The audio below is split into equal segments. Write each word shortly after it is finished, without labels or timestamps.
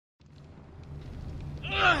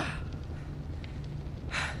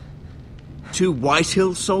2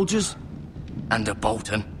 Whitehill soldiers? And a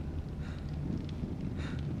Bolton.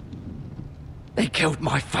 They killed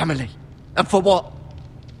my family. And for what?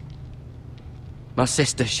 My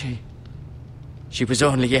sister, she was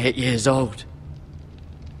only 8 years old.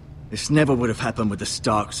 This never would have happened with the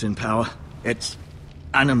Starks in power. It's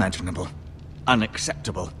unimaginable.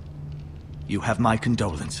 Unacceptable. You have my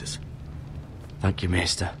condolences. Thank you,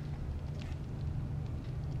 Maester.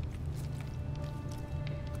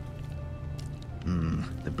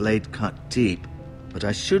 The blade cut deep, but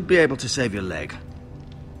I should be able to save your leg.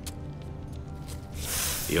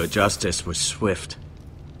 Your justice was swift.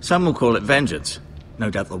 Some will call it vengeance. No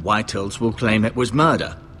doubt the Whitehills will claim it was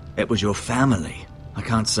murder. It was your family. I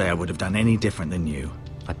can't say I would have done any different than you.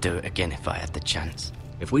 I'd do it again if I had the chance.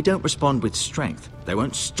 If we don't respond with strength, they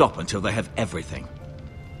won't stop until they have everything.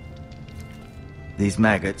 These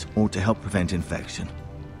maggots ought to help prevent infection.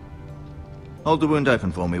 Hold the wound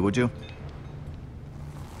open for me, would you?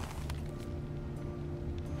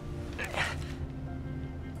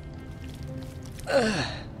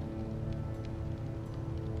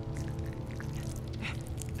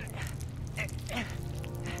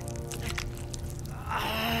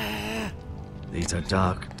 These are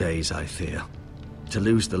dark days, I fear. To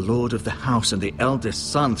lose the lord of the house and the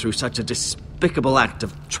eldest son through such a despicable act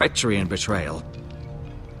of treachery and betrayal.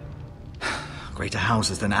 Greater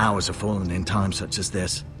houses than ours have fallen in times such as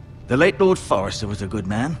this. The late Lord Forrester was a good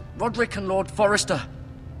man. Roderick and Lord Forrester.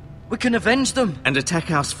 We can avenge them. And attack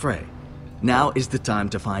House Frey. Now is the time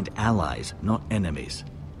to find allies, not enemies.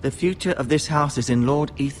 The future of this house is in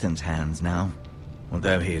Lord Ethan's hands now.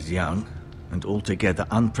 Although he is young, and altogether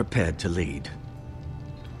unprepared to lead.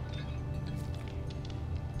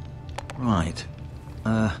 Right.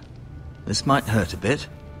 This might hurt a bit.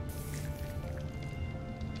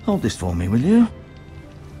 Hold this for me, will you?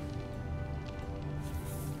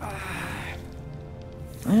 I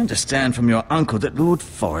understand from your uncle that Lord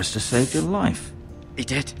Forrester saved your life. He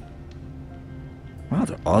did.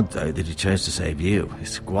 Rather odd, though, that he chose to save you,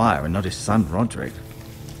 his squire, and not his son Roderick.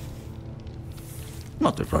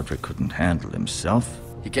 Not that Roderick couldn't handle himself.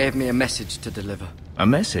 He gave me a message to deliver. A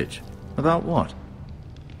message? About what?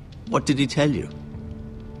 What did he tell you?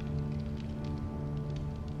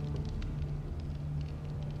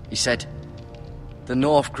 He said, the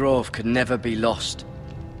North Grove could never be lost.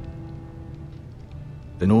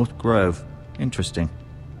 The North Grove. Interesting.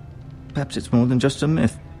 Perhaps it's more than just a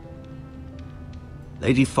myth.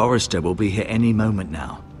 Lady Forrester will be here any moment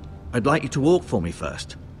now. I'd like you to walk for me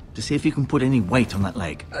first, to see if you can put any weight on that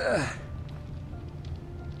leg.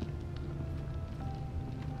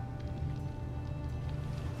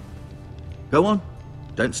 Go on.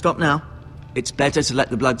 Don't stop now. It's better to let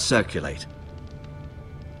the blood circulate.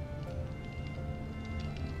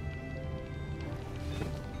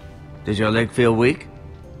 Does your leg feel weak?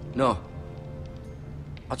 No.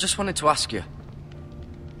 I just wanted to ask you,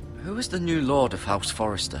 who is the new Lord of House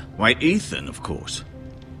Forrester? Why, Ethan, of course.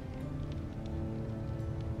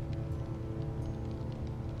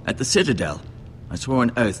 At the Citadel, I swore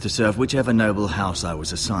an oath to serve whichever noble house I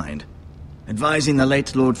was assigned. Advising the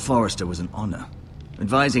late Lord Forrester was an honor.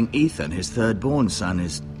 Advising Ethan, his third-born son,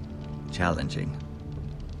 is challenging.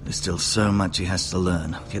 There's still so much he has to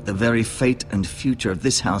learn, yet the very fate and future of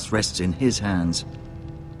this house rests in his hands.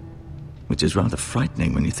 Which is rather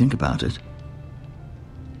frightening when you think about it.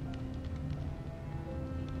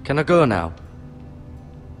 Can I go now?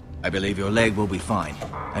 I believe your leg will be fine.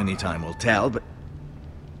 Only time will tell, but...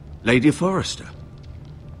 Lady Forrester.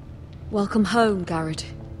 Welcome home, Garrett.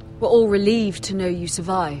 We're all relieved to know you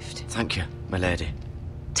survived. Thank you, my lady.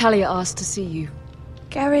 Talia asked to see you.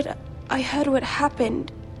 Garrett, I heard what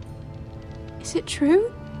happened. Is it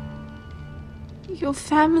true? Your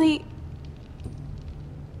family...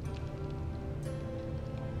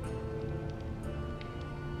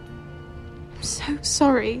 I'm so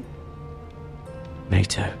sorry. Me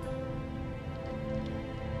too.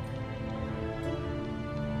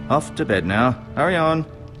 Off to bed now. Hurry on.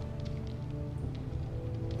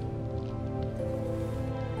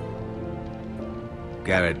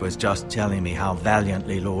 Garrett was just telling me how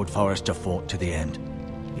valiantly Lord Forrester fought to the end,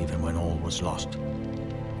 even when all was lost.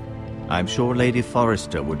 I'm sure Lady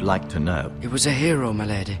Forrester would like to know. He was a hero, my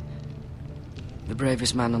lady. The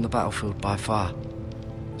bravest man on the battlefield by far.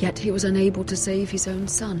 Yet he was unable to save his own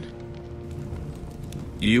son.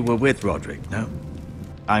 You were with Roderick, no?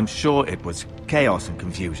 I'm sure it was chaos and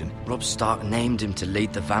confusion. Robb Stark named him to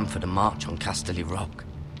lead the van for the march on Casterly Rock.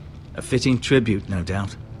 A fitting tribute, no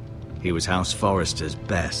doubt. He was House Forrester's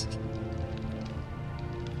best.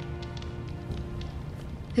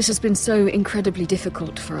 This has been so incredibly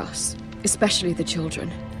difficult for us, especially the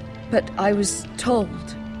children. But I was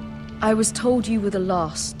told you were the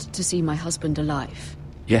last to see my husband alive.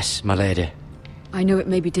 Yes, my lady. I know it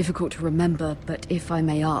may be difficult to remember, but if I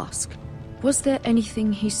may ask, was there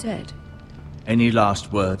anything he said? Any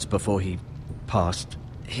last words before he passed?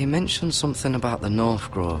 He mentioned something about the North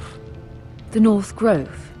Grove. The North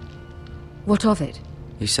Grove? What of it?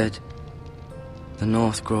 He said, the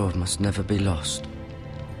North Grove must never be lost.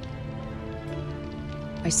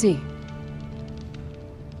 I see.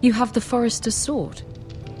 You have the Forester's sword.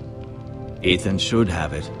 Ethan should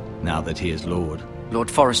have it, now that he is Lord. Lord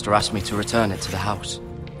Forrester asked me to return it to the house.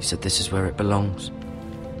 He said this is where it belongs.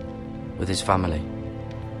 With his family.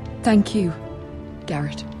 Thank you,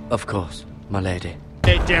 Garrett. Of course, my lady.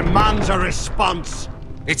 It demands a response.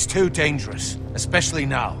 It's too dangerous, especially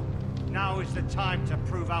now. Now is the time to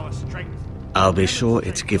prove our strength. I'll be sure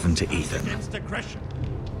it's given to Ethan. Against aggression.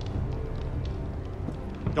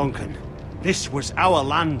 Duncan, this was our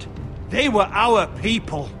land. They were our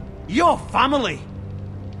people. Your family.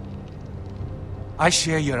 I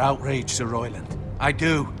share your outrage, Sir Royland. I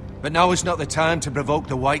do. But now is not the time to provoke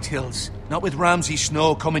the White Hills. Not with Ramsay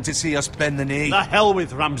Snow coming to see us bend the knee. The hell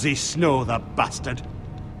with Ramsay Snow, the bastard.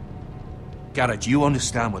 Garrett, you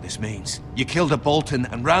understand what this means. You killed a Bolton,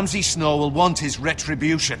 and Ramsay Snow will want his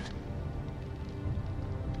retribution.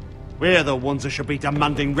 We're the ones that should be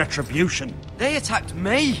demanding retribution. They attacked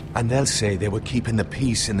me! And they'll say they were keeping the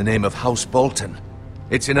peace in the name of House Bolton.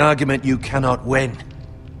 It's an argument you cannot win.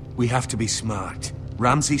 We have to be smart.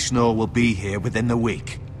 Ramsay Snow will be here within the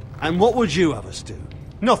week. And what would you have us do?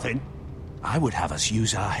 Nothing. I would have us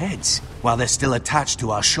use our heads, while they're still attached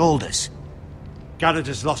to our shoulders. Garrett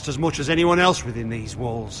has lost as much as anyone else within these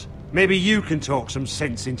walls. Maybe you can talk some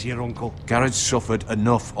sense into your uncle. Garrett's suffered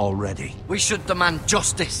enough already. We should demand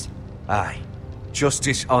justice. Aye.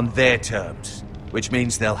 Justice on their terms, which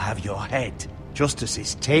means they'll have your head. Justice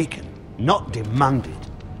is taken, not demanded.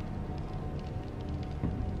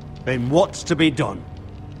 Then what's to be done?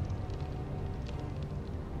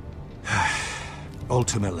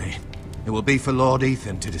 Ultimately, it will be for Lord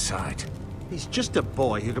Ethan to decide. He's just a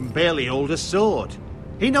boy who can barely hold a sword.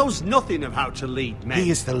 He knows nothing of how to lead men. He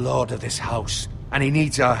is the lord of this house, and he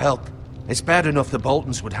needs our help. It's bad enough the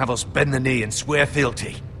Boltons would have us bend the knee and swear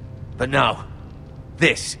fealty. But now,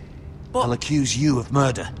 this. I'll accuse you of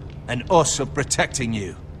murder, and us of protecting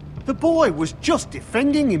you. The boy was just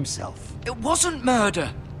defending himself. It wasn't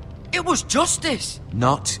murder. It was justice.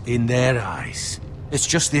 Not in their eyes. It's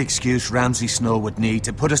just the excuse Ramsay Snow would need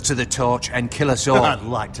to put us to the torch and kill us all. I'd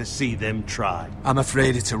like to see them try. I'm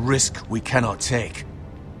afraid it's a risk we cannot take,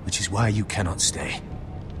 which is why you cannot stay.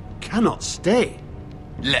 Cannot stay?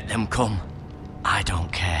 Let them come. I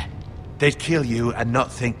don't care. They'd kill you and not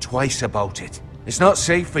think twice about it. It's not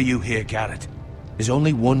safe for you here, Garrett. There's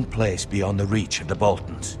only one place beyond the reach of the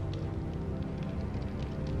Boltons.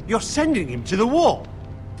 You're sending him to the wall?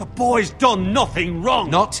 The boy's done nothing wrong!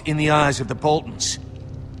 Not in the eyes of the Boltons.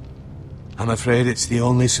 I'm afraid it's the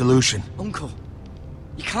only solution. Uncle,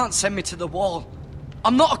 you can't send me to the wall.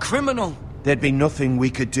 I'm not a criminal. There'd be nothing we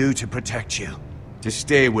could do to protect you. To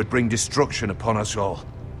stay would bring destruction upon us all.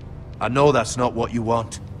 I know that's not what you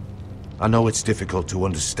want. I know it's difficult to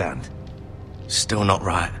understand. Still not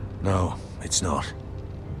right. No, it's not.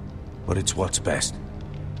 But it's what's best.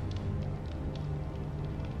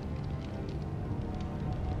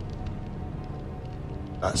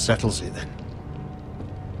 That settles it then.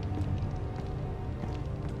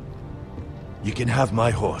 You can have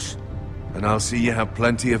my horse, and I'll see you have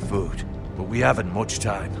plenty of food. But we haven't much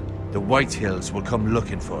time. The White Hills will come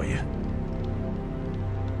looking for you.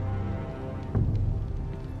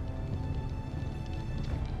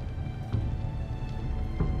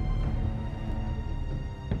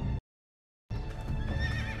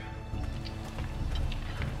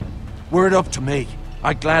 Were it up to me,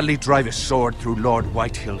 I'd gladly drive a sword through Lord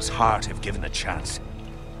Whitehill's heart if given the chance.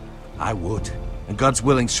 I would, and God's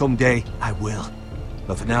willing someday I will.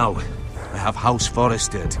 But for now, I have House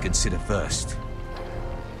Forrester to consider first.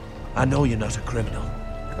 I know you're not a criminal,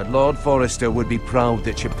 but Lord Forrester would be proud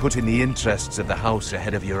that you're putting the interests of the house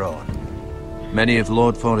ahead of your own. Many of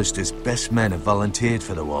Lord Forrester's best men have volunteered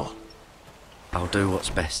for the war. I'll do what's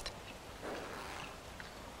best.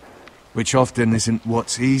 Which often isn't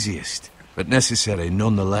what's easiest, but necessary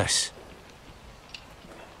nonetheless.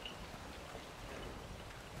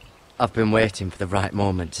 I've been waiting for the right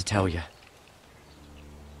moment to tell you.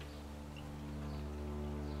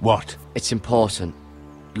 What? It's important.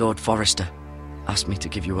 Lord Forrester asked me to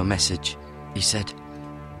give you a message. He said,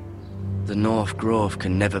 the North Grove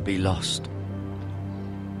can never be lost.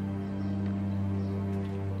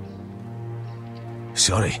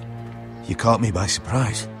 Sorry. You caught me by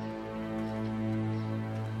surprise.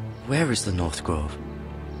 Where is the North Grove?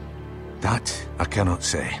 That I cannot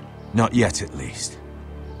say. Not yet, at least.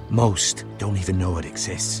 Most don't even know it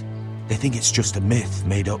exists. They think it's just a myth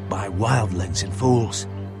made up by wildlings and fools,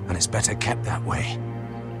 and it's better kept that way.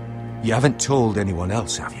 You haven't told anyone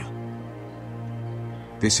else, have you?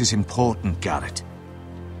 This is important, Garrett.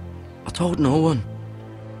 I told no one.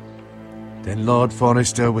 Then Lord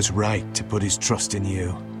Forrester was right to put his trust in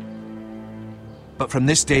you. But from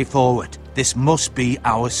this day forward, this must be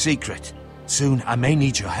our secret. Soon I may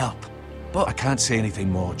need your help. But I can't say anything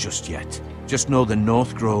more just yet. Just know the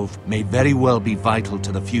North Grove may very well be vital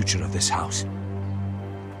to the future of this house.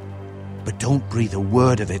 But don't breathe a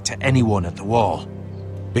word of it to anyone at the Wall.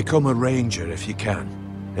 Become a ranger if you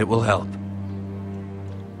can. It will help.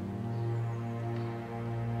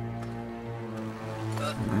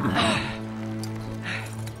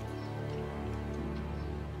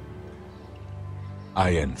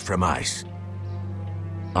 Iron from ice.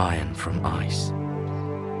 Iron from ice.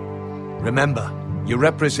 Remember, you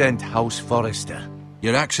represent House Forrester.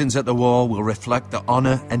 Your actions at the Wall will reflect the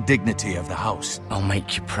honor and dignity of the house. I'll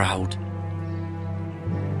make you proud.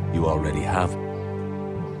 You already have.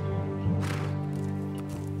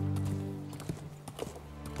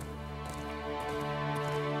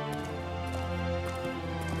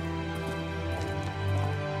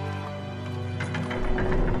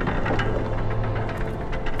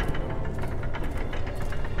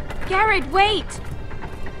 Garrett, wait!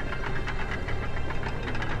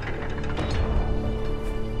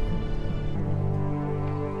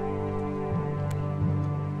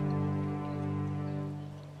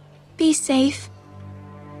 Be safe.